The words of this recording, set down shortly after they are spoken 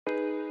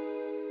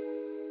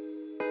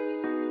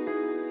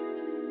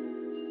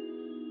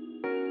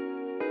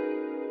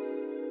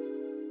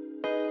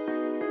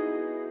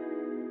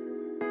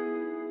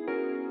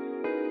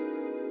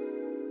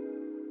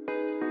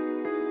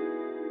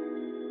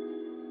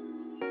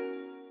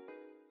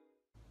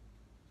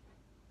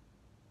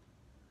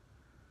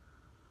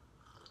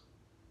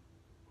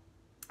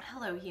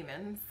Hello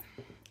humans.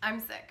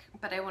 I'm sick,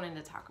 but I wanted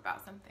to talk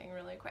about something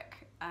really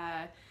quick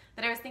that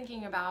I was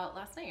thinking about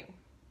last night.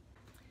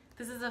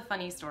 This is a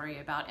funny story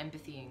about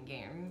empathy in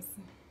games.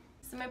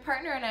 So my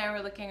partner and I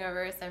were looking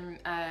over some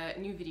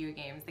new video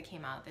games that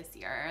came out this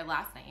year,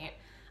 last night.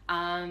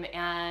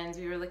 And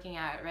we were looking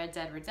at Red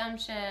Dead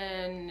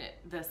Redemption,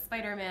 the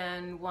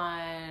Spider-Man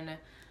one,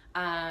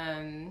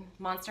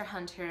 Monster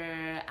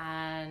Hunter,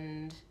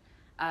 and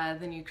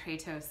the new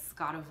Kratos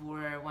God of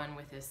War one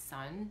with his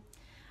son.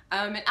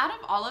 And out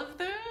of all of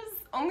those,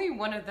 only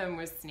one of them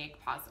was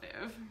snake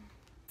positive.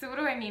 So what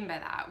do I mean by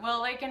that? Well,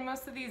 like in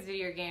most of these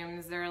video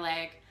games, they're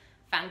like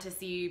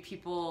fantasy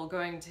people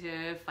going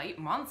to fight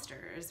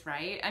monsters,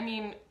 right? I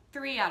mean,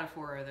 3 out of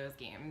 4 of those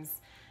games.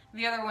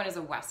 The other one is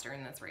a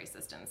Western that's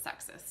racist and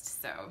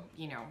sexist. So,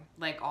 you know,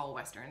 like all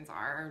Westerns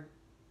are.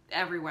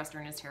 Every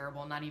Western is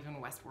terrible, not even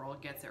Westworld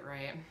gets it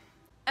right.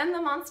 And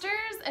the monsters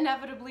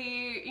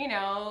inevitably, you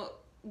know,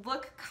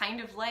 look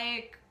kind of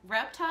like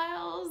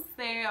reptiles.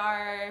 They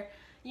are,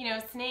 you know,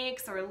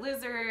 snakes or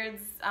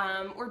lizards,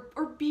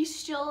 or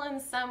bestial in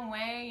some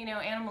way, you know,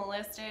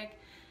 animalistic.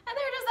 And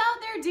they're just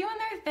out there doing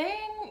their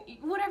thing,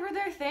 whatever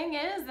their thing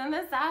is, and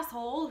this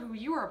asshole who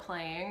you are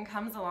playing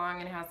comes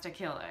along and has to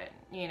kill it,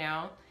 you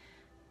know?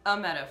 A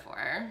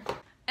metaphor.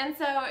 And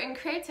so in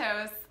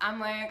Kratos, I'm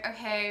like,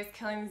 okay, he's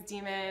killing these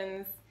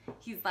demons.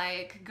 He's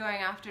like going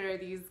after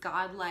these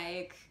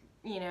godlike,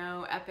 you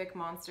know, epic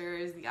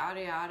monsters,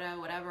 yada yada,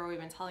 whatever. We've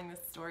been telling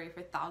this story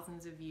for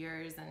thousands of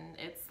years and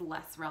it's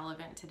less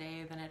relevant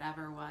today than it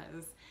ever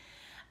was.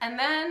 And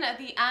then at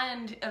the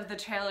end of the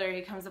trailer,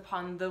 he comes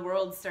upon the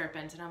world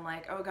serpent and I'm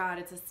like, oh God,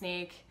 it's a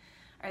snake.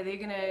 Are they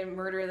gonna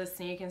murder the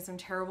snake in some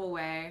terrible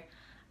way?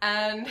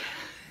 And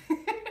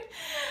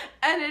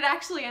and it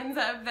actually ends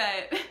up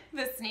that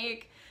the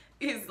snake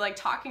is like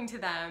talking to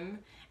them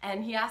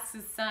and he asks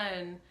his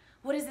son,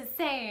 what is it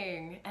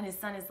saying? And his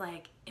son is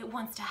like, it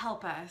wants to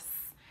help us.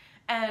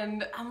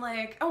 And I'm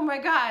like, oh my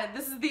God,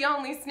 this is the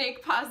only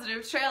snake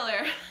positive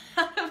trailer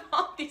out of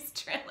all these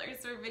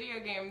trailers for video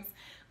games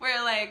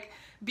where like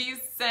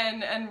beasts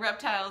and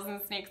reptiles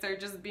and snakes are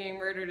just being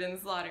murdered and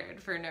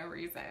slaughtered for no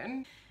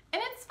reason.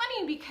 And it's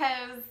funny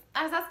because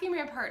I was asking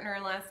my partner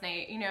last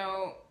night, you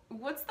know,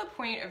 what's the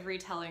point of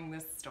retelling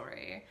this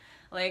story?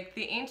 Like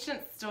the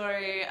ancient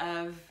story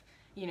of,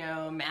 you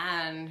know,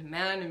 man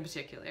in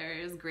particular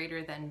is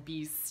greater than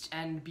beast,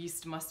 and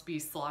beast must be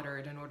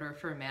slaughtered in order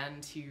for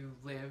man to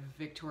live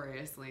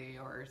victoriously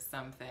or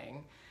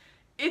something.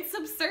 It's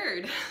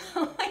absurd.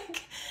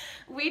 Like,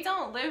 we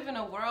don't live in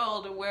a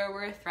world where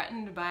we're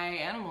threatened by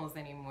animals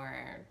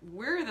anymore.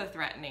 We're the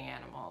threatening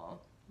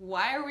animal.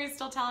 Why are we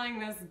still telling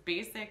this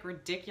basic,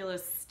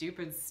 ridiculous,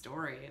 stupid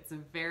story? It's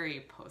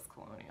very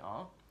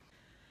post-colonial.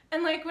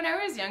 And like when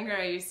I was younger,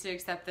 I used to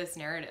accept this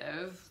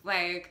narrative.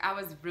 Like I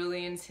was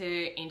really into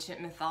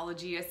ancient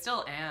mythology. I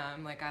still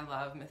am. Like I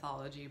love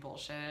mythology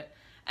bullshit.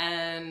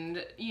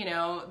 And you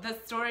know, the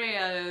story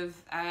of,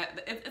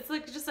 it's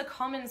like just a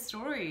common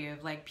story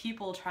of like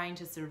people trying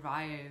to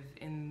survive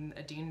in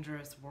a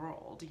dangerous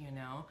world, you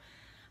know?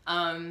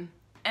 And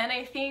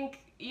I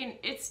think, you know,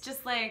 it's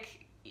just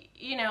like,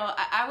 you know,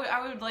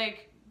 I would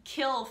like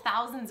kill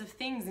thousands of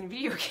things in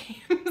video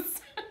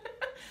games.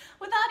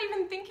 Without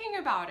even thinking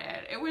about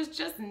it. It was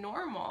just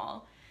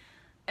normal.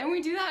 And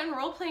we do that in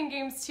role-playing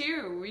games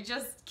too. We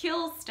just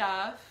kill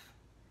stuff.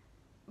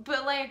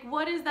 But like,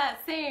 what is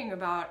that saying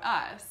about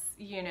us?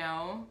 You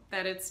know,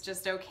 that it's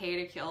just okay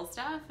to kill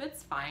stuff?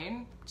 It's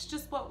fine. It's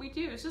just what we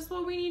do. It's just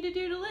what we need to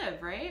do to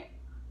live, right?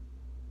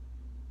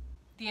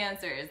 The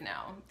answer is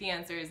no. The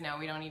answer is no,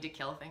 we don't need to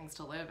kill things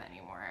to live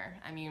anymore.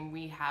 I mean,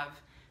 we have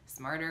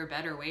smarter,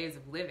 better ways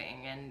of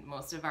living, and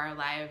most of our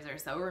lives are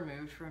so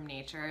removed from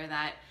nature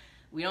that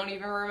we don't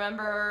even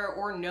remember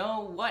or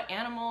know what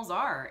animals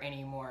are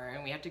anymore,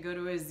 and we have to go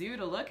to a zoo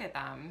to look at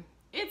them.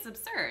 It's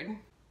absurd.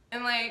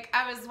 And like,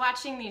 I was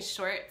watching these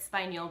shorts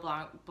by Neil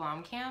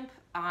Blomkamp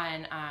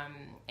on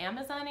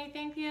Amazon, I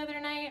think, the other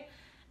night,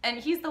 and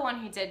he's the one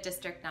who did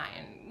District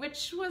 9,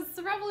 which was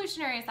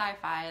revolutionary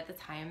sci-fi at the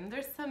time.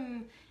 There's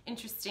some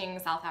interesting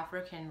South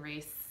African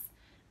race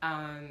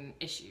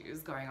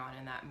issues going on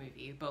in that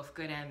movie, both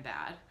good and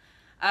bad.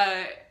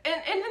 And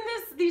in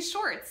these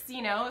shorts,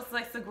 you know, it's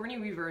like Sigourney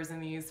Weaver's in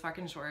these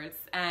fucking shorts,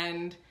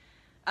 and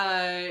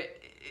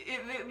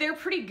they're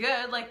pretty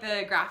good. Like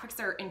the graphics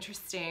are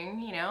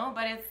interesting, you know,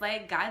 but it's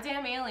like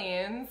goddamn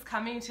aliens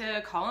coming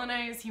to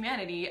colonize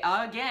humanity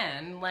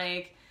again.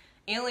 Like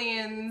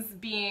aliens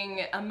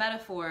being a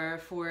metaphor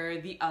for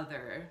the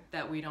other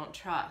that we don't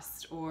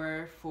trust,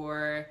 or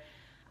for,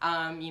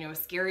 you know,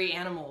 scary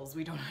animals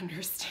we don't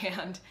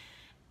understand.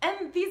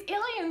 And these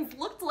aliens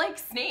looked like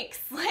snakes.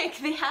 Like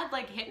they had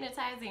like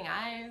hypnotizing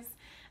eyes.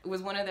 It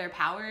was one of their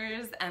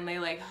powers, and they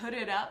like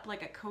hooded up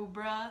like a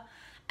cobra,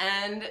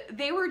 and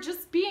they were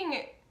just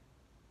being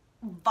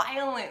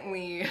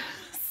violently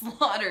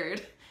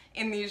slaughtered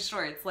in these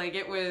shorts. Like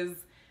it was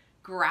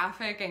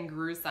graphic and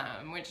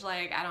gruesome, which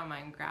like, I don't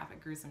mind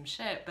graphic, gruesome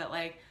shit, but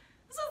like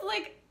this was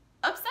like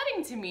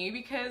upsetting to me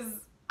because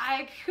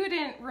I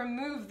couldn't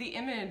remove the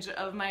image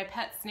of my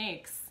pet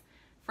snakes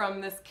from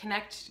this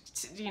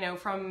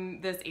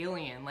from this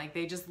alien. Like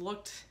they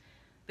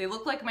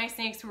looked like my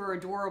snakes who were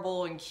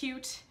adorable and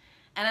cute,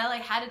 and I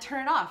like had to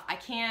turn it off. I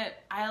can't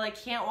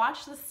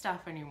watch this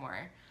stuff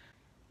anymore.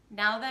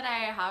 Now that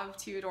I have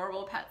 2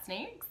 adorable pet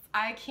snakes,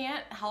 I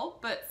can't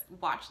help but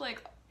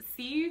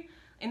see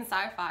in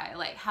sci-fi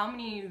like how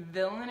many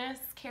villainous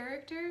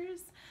characters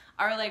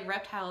are like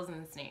reptiles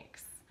and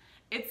snakes.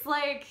 It's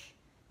like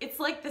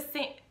the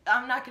same.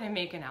 I'm not gonna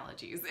make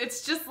analogies.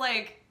 It's just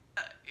like,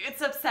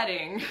 it's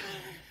upsetting.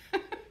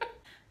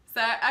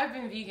 So I've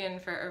been vegan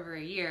for over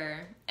a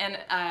year, and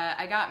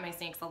I got my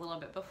snakes a little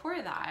bit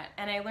before that,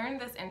 and I learned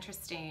this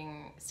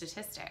interesting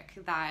statistic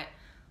that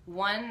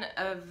one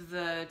of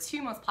the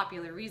 2 most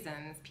popular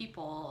reasons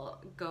people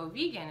go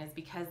vegan is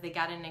because they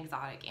get an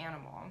exotic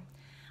animal.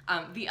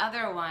 The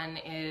other one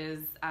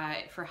is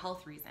for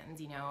health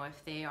reasons. You know,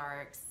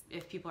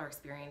 if people are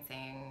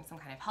experiencing some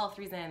kind of health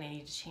reason, they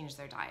need to change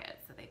their diet,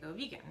 so they go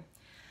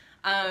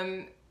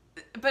vegan.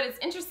 But it's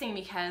interesting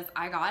because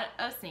I got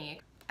a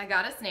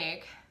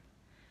snake,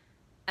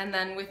 and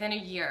then within a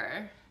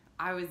year,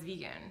 I was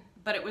vegan.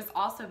 But it was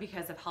also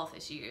because of health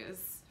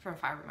issues from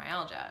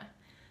fibromyalgia.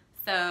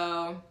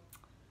 So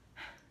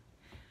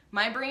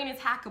my brain is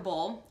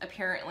hackable,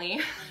 apparently.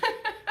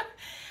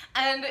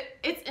 And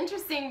it's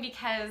interesting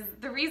because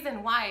the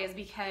reason why is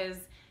because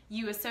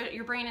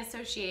your brain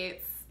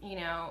associates, you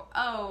know,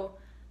 oh,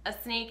 a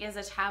snake is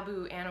a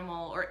taboo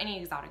animal, or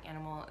any exotic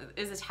animal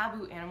is a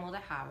taboo animal to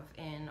have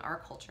in our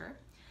culture.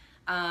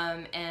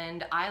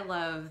 And I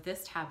love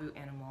this taboo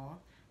animal,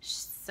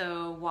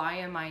 so why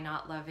am I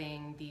not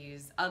loving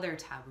these other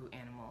taboo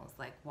animals?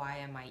 Like, why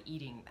am I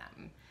eating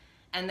them?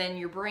 And then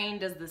your brain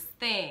does this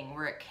thing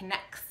where it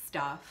connects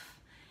stuff,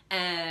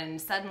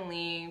 and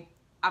suddenly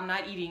I'm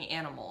not eating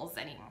animals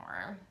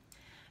anymore.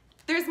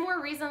 There's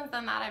more reasons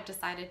than that I've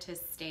decided to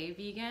stay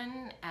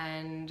vegan,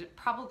 and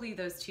probably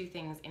those 2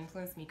 things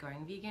influenced me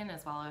going vegan,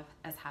 as well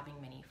as having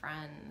many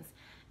friends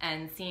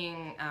and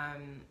seeing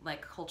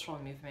like cultural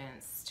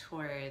movements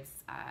towards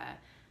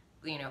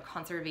you know,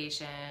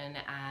 conservation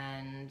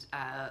and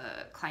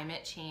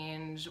climate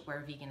change, where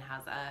vegan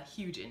has a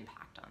huge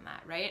impact on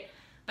that, right?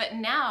 But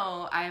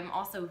now I'm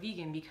also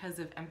vegan because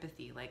of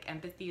empathy. Like,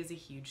 empathy is a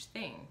huge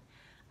thing.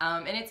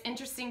 And it's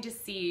interesting to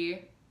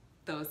see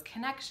those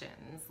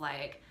connections.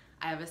 Like,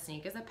 I have a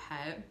snake as a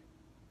pet.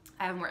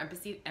 I have more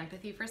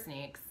empathy for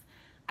snakes.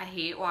 I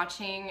hate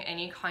watching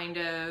any kind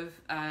of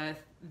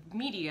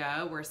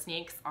media where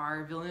snakes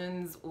are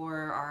villains or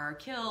are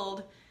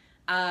killed.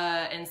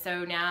 And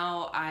so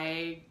now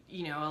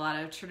you know, a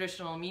lot of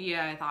traditional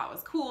media I thought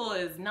was cool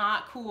is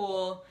not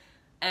cool.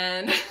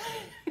 And,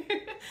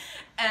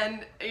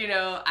 and, you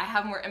know, I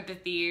have more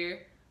empathy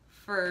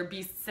for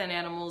beasts and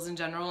animals in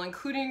general,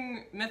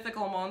 including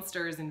mythical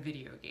monsters in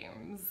video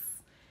games.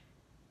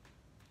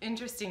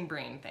 Interesting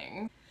brain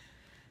thing.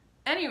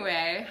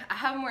 Anyway, I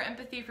have more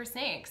empathy for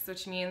snakes,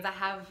 which means I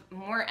have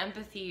more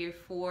empathy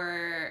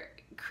for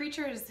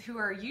creatures who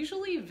are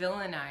usually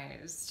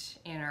villainized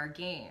in our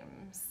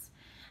games.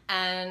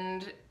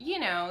 And, you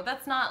know,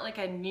 that's not like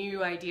a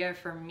new idea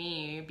for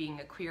me, being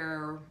a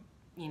queer,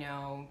 you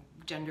know,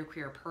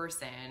 genderqueer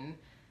person,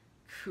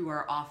 who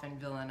are often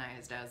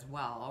villainized as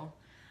well,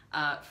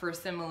 for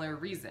similar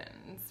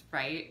reasons,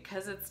 right?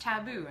 Because it's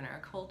taboo in our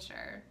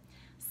culture.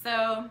 So,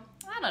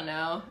 I don't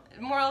know,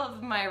 moral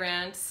of my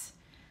rant,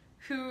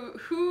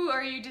 who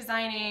are you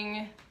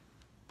designing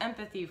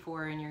empathy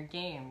for in your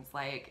games?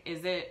 Like,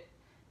 is it,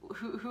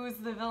 who's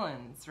the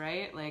villains,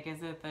 right? Like,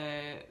 is it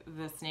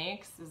the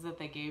snakes? Is it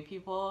the gay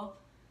people?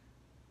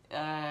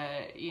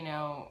 You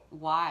know,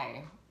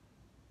 why?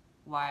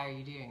 Why are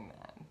you doing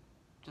that?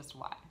 Just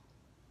why?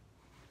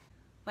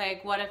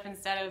 Like, what if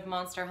instead of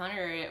Monster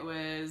Hunter, it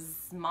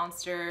was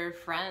Monster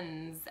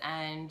Friends,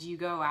 and you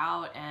go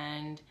out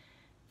and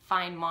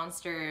find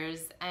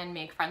monsters and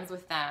make friends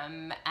with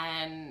them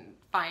and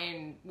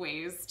find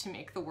ways to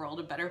make the world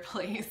a better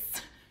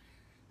place?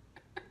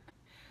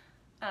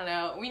 I don't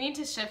know. We need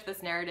to shift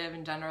this narrative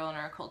in general in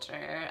our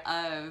culture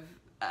of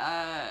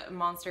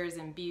monsters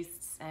and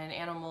beasts and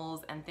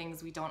animals and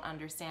things we don't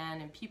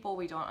understand and people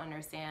we don't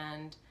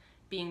understand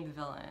being the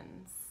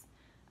villains.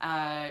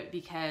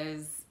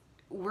 Because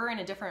we're in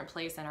a different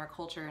place in our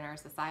culture and our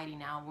society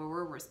now where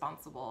we're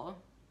responsible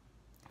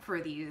for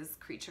these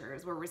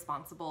creatures. We're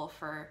responsible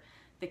for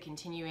the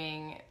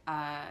continuing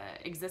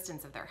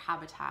existence of their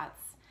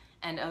habitats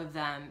and of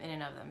them in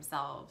and of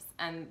themselves.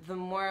 And the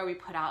more we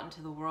put out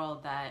into the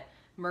world that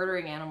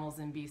murdering animals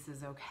and beasts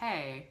is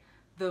okay,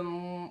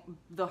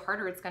 the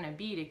harder it's going to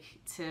be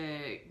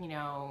to you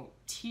know,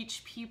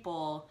 teach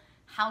people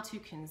how to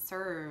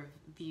conserve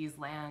these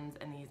lands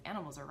and these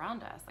animals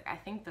around us. Like, I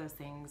think those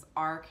things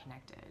are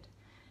connected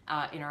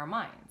in our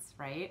minds,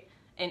 right?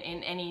 In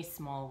any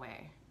small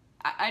way.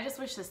 I just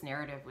wish this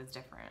narrative was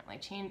different.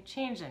 Like, change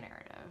the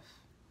narrative.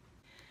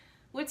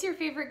 What's your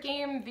favorite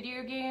game,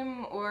 video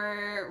game,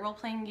 or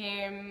role-playing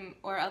game,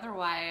 or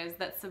otherwise,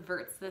 that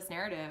subverts this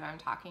narrative I'm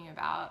talking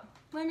about?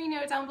 Let me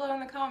know down below in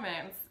the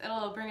comments.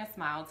 It'll bring a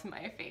smile to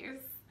my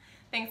face.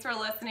 Thanks for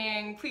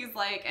listening. Please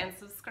like and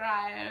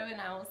subscribe, and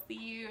I will see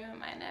you in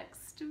my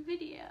next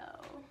video.